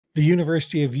The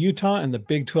University of Utah and the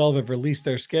Big 12 have released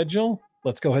their schedule.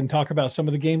 Let's go ahead and talk about some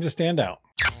of the games that stand out.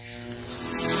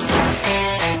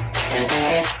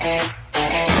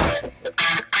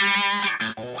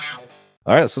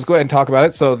 All right, so let's go ahead and talk about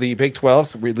it. So the Big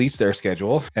 12's released their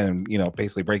schedule and,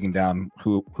 basically breaking down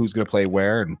who's going to play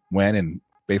where and when, and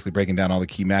basically breaking down all the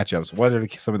key matchups. What are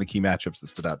some of the key matchups that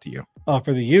stood out to you?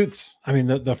 For the Utes, I mean,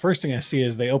 the first thing I see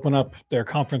is they open up their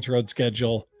conference road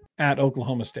schedule at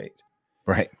Oklahoma State.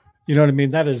 Right. You know what I mean?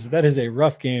 That is a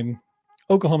rough game.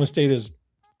 Oklahoma State is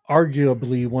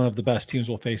arguably one of the best teams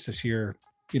we'll face this year.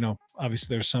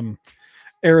 Obviously there's some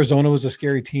 – Arizona was a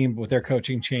scary team with their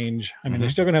coaching change. I mean, they're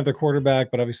still going to have their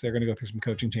quarterback, but obviously they're going to go through some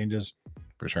coaching changes.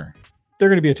 For sure. They're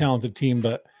going to be a talented team,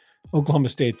 but Oklahoma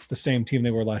State's the same team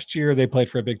they were last year. They played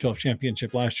for a Big 12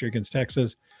 championship last year against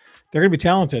Texas. They're going to be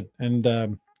talented. And,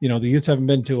 the Utes haven't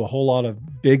been to a whole lot of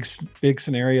big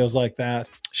scenarios like that.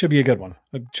 Should be a good one.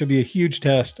 It should be a huge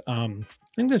test. I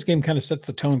think this game kind of sets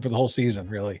the tone for the whole season,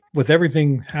 really. With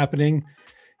everything happening,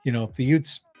 the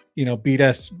Utes, beat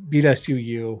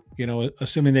SUU,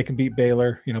 assuming they can beat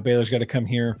Baylor. Baylor's got to come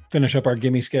here, finish up our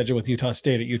gimme schedule with Utah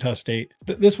State at Utah State.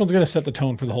 This one's going to set the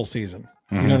tone for the whole season.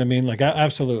 You know what I mean? Like,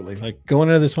 absolutely. Like, going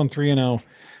into this one 3-0,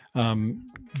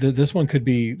 this one could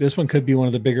be one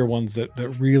of the bigger ones that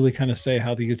really kind of say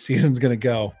how the Utes season's going to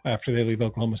go after they leave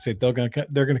Oklahoma State. They're going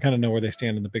to kind of know where they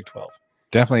stand in the Big 12.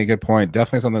 Definitely a good point.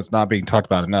 Definitely something that's not being talked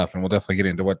about enough. And we'll definitely get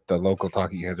into what the local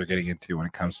talking heads are getting into when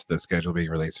it comes to the schedule being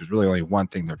released. There's really only one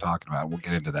thing they're talking about. We'll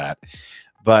get into that.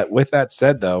 But with that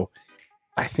said, though,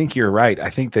 I think you're right. I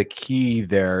think the key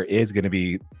there is going to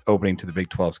be opening to the Big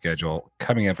 12 schedule,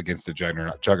 coming up against the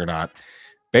juggernaut.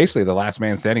 Basically, the last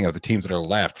man standing of the teams that are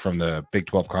left from the Big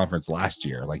 12 conference last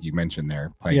year, like you mentioned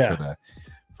there, playing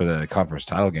for the conference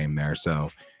title game there.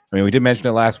 So, I mean, we did mention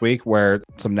it last week where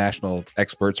some national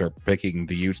experts are picking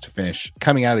the Utes to finish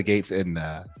coming out of the gates in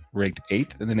ranked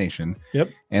 8th in the nation. Yep.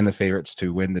 And the favorites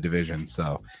to win the division.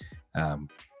 So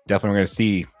definitely we're going to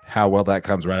see how well that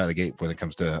comes right out of the gate when it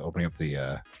comes to opening up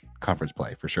the conference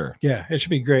play for sure. Yeah, it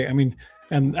should be great. I mean,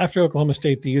 and after Oklahoma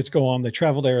State, the Utes go on. They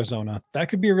travel to Arizona. That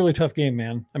could be a really tough game,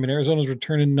 man. I mean, Arizona's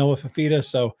returning Noah Fafita,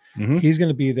 so he's going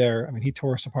to be there. I mean, he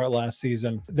tore us apart last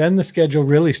season. Then the schedule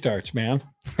really starts, man.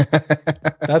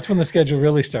 That's when the schedule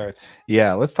really starts.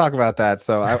 Yeah, let's talk about that.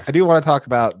 So I do want to talk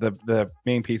about the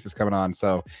main pieces coming on.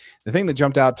 So the thing that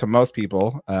jumped out to most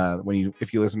people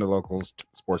if you listen to local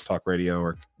sports talk radio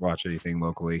or watch anything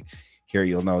locally here,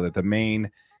 you'll know that the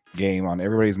main game on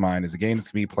everybody's mind is a game that's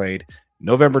going to be played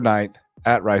November 9th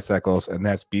at Rice-Eccles, and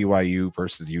that's BYU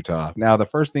versus Utah. Now, the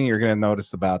first thing you're going to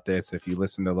notice about this, if you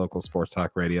listen to local sports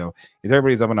talk radio, is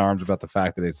everybody's up in arms about the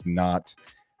fact that it's not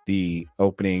the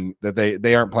opening, that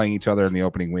they aren't playing each other in the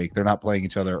opening week. They're not playing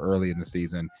each other early in the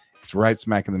season. It's right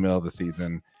smack in the middle of the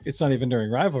season. It's not even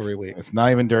during rivalry week. It's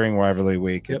not even during rivalry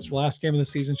week. Yep, the last game of the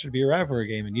season should be a rivalry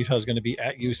game, and Utah's going to be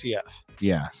at UCF.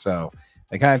 Yeah, so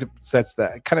it kind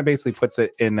of basically puts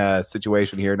it in a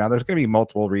situation here. Now, there's going to be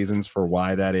multiple reasons for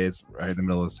why that is right in the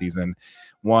middle of the season.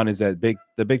 One is that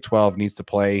the Big 12 needs to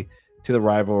play to the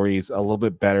rivalries a little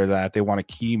bit better, that they want a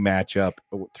key matchup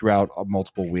throughout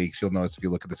multiple weeks. You'll notice if you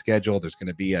look at the schedule, there's going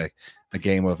to be a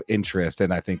game of interest,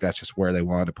 and I think that's just where they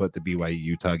wanted to put the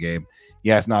BYU-Utah game.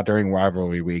 Yeah, it's not during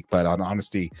rivalry week, but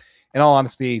in all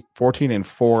honesty,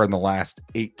 14-4 in the last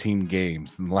 18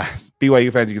 games. In the last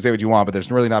BYU fans, you can say what you want, but there's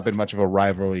really not been much of a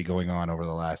rivalry going on over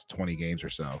the last 20 games or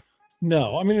so.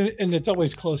 No, I mean, and it's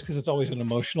always close because it's always an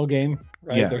emotional game,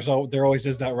 right? Yeah. There always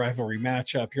is that rivalry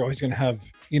matchup. You're always going to have,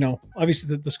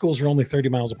 obviously the schools are only 30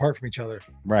 miles apart from each other.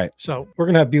 Right. So we're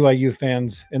going to have BYU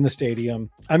fans in the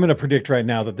stadium. I'm going to predict right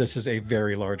now that this is a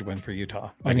very large win for Utah.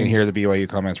 I can hear the BYU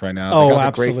comments right now. Oh,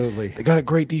 absolutely. They got a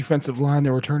great defensive line.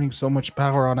 They're returning so much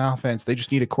power on offense. They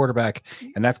just need a quarterback.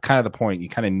 And that's kind of the point. You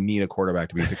kind of need a quarterback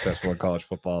to be successful in college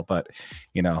football. But,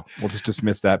 we'll just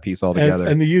dismiss that piece altogether.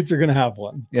 And the Utes are going to have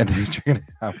one. Yeah, the Utes are going to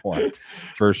have one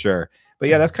for sure. But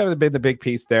yeah, that's kind of the big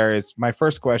piece there. Is my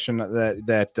first question on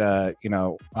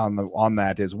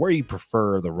that is where you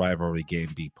prefer the rivalry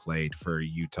game be played for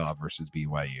Utah versus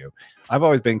BYU. I've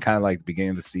always been kind of like the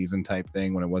beginning of the season type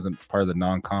thing when it wasn't part of the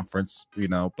non-conference,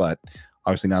 but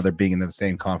obviously now they're being in the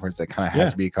same conference, that kind of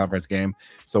has to be a conference game.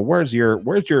 So where's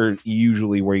your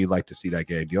usually where you'd like to see that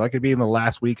game? Do you like it being the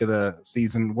last week of the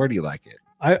season? Where do you like it?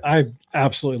 I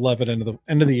absolutely love it.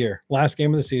 End of the year, last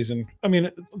game of the season. I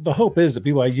mean, the hope is that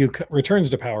BYU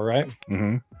returns to power, right?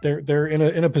 Mm-hmm. They're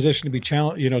in a position to be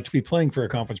to be playing for a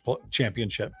conference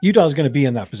championship. Utah's going to be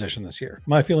in that position this year.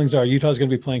 My feelings are Utah's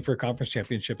going to be playing for a conference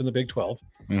championship in the Big 12,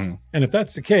 and if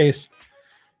that's the case,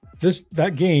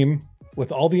 that game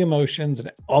with all the emotions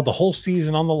and all the whole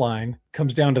season on the line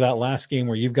comes down to that last game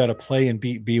where you've got to play and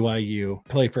beat BYU,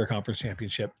 play for a conference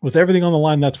championship. With everything on the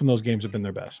line, that's when those games have been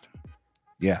their best.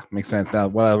 Yeah, makes sense. Now,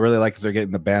 what I really like is they're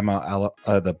getting the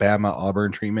Bama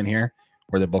Auburn treatment here,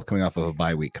 where they're both coming off of a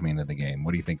bye week coming into the game.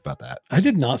 What do you think about that? I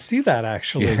did not see that,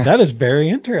 actually. Yeah. That is very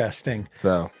interesting.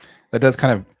 So that does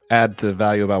kind of add to the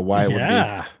value about why it would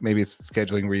be. Maybe it's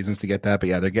scheduling reasons to get that, but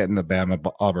yeah, they're getting the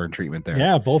Bama Auburn treatment there.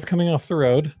 Yeah, both coming off the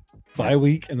road, bye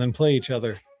week, and then play each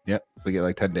other. Yep. So they get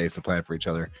like 10 days to plan for each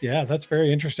other. Yeah, that's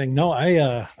very interesting. No,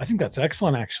 I think that's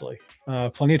excellent, actually.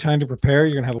 Plenty of time to prepare.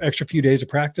 You're gonna have an extra few days of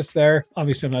practice there.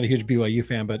 Obviously, I'm not a huge BYU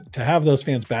fan, but to have those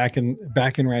fans back in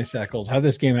Rice Eccles, how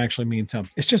this game actually means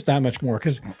something, it's just that much more,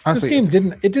 because this game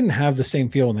didn't have the same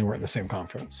feel when they were in the same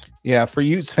conference. Yeah, for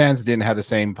Utes fans, it didn't have the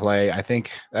same play. I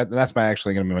think that's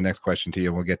actually going to be my next question to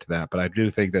you. We'll get to that, but I do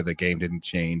think that the game didn't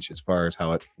change as far as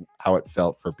how it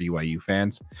felt for BYU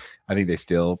fans. I think they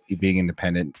still, being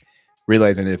independent,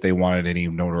 realizing that if they wanted any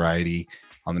notoriety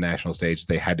on the national stage,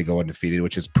 they had to go undefeated,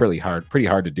 which is pretty hard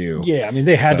to do. Yeah, I mean,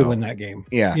 they had to win that game.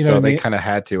 Yeah, you know, so they kind of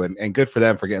had to, and good for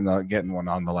them for getting one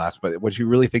on the last. But what you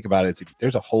really think about it is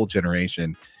there's a whole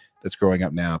generation that's growing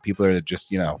up now. People are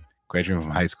just, graduating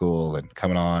from high school and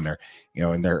coming on, or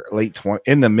in their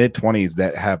in the mid 20s,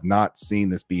 that have not seen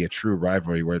this be a true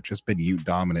rivalry, where it's just been Ute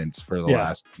dominance for the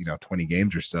last 20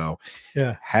 games or so.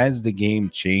 Yeah, has the game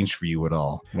changed for you at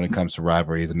all when it comes to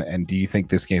rivalries, and do you think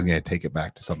this game is going to take it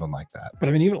back to something like that? But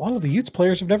I mean, even a lot of the Utes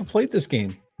players have never played this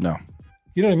game. No,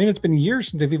 you know what I mean? It's been years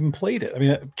since they've even played it. I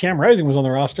mean, Cam Rising was on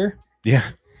the roster. Yeah.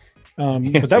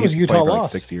 But that was Utah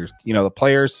loss. Like 6 years. The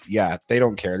players, they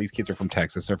don't care. These kids are from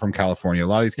Texas. They're from California. A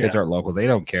lot of these kids aren't local. They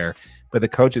don't care. But the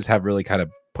coaches have really kind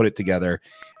of put it together.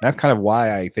 And that's kind of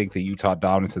why I think the Utah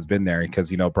dominance has been there,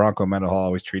 because, Bronco Mendenhall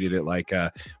always treated it like,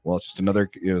 it's just another,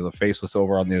 the faceless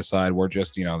over on the other side. We're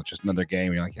just, just another game.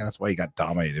 And you're like, yeah, that's why you got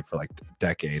dominated for like a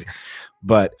decade.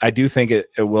 But I do think it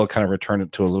will kind of return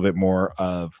it to a little bit more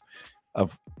of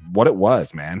what it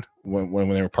was, man, when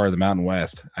they were part of the Mountain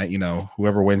West.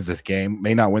 Whoever wins this game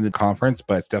may not win the conference,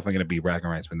 but it's definitely going to be bragging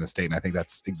rights win the state. And I think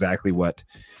that's exactly what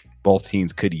both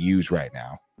teams could use right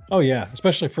now. Oh, yeah,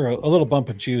 especially for a little bump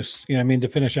of juice, to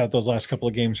finish out those last couple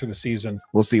of games for the season.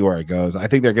 We'll see where it goes. I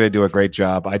think they're going to do a great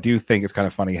job. I do think it's kind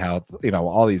of funny how,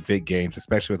 all these big games,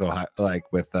 especially with Ohio,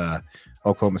 with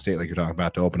Oklahoma State, like you're talking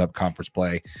about, to open up conference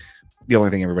play. The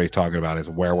only thing everybody's talking about is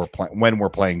where we're playing, when we're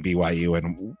playing BYU,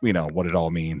 and what it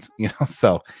all means.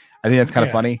 So I think that's kind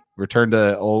of funny. Return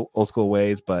to old school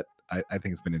ways, but I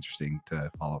think it's been interesting to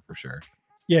follow for sure.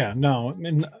 Yeah, no,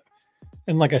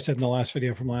 and like I said in the last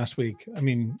video from last week, I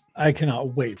mean, I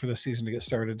cannot wait for the season to get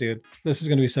started, dude. This is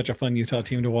going to be such a fun Utah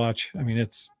team to watch. I mean,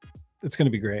 it's going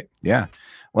to be great. Yeah.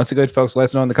 Once again, folks, let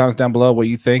us know in the comments down below what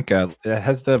you think.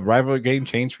 Has the rivalry game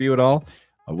changed for you at all?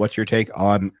 What's your take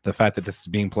on the fact that this is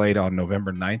being played on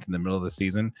November 9th in the middle of the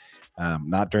season,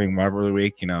 not during rivalry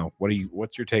week?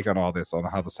 What's your take on all this, on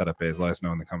how the setup is? Let us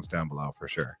know in the comments down below for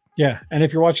sure. Yeah, and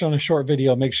if you're watching on a short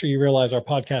video, make sure you realize our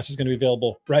podcast is going to be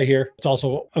available right here. It's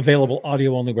also available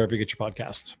audio only wherever you get your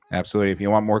podcasts. Absolutely. If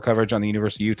you want more coverage on the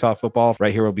University of Utah football,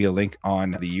 right here will be a link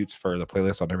on the Utes for the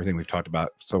playlist on everything we've talked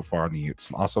about so far on the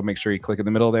Utes. Also, make sure you click in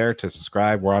the middle there to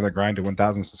subscribe. We're on the grind to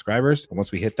 1,000 subscribers. And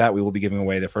once we hit that, we will be giving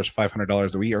away the first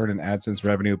 $500 that we earn in AdSense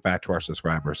revenue back to our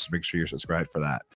subscribers. So make sure you're subscribed for that.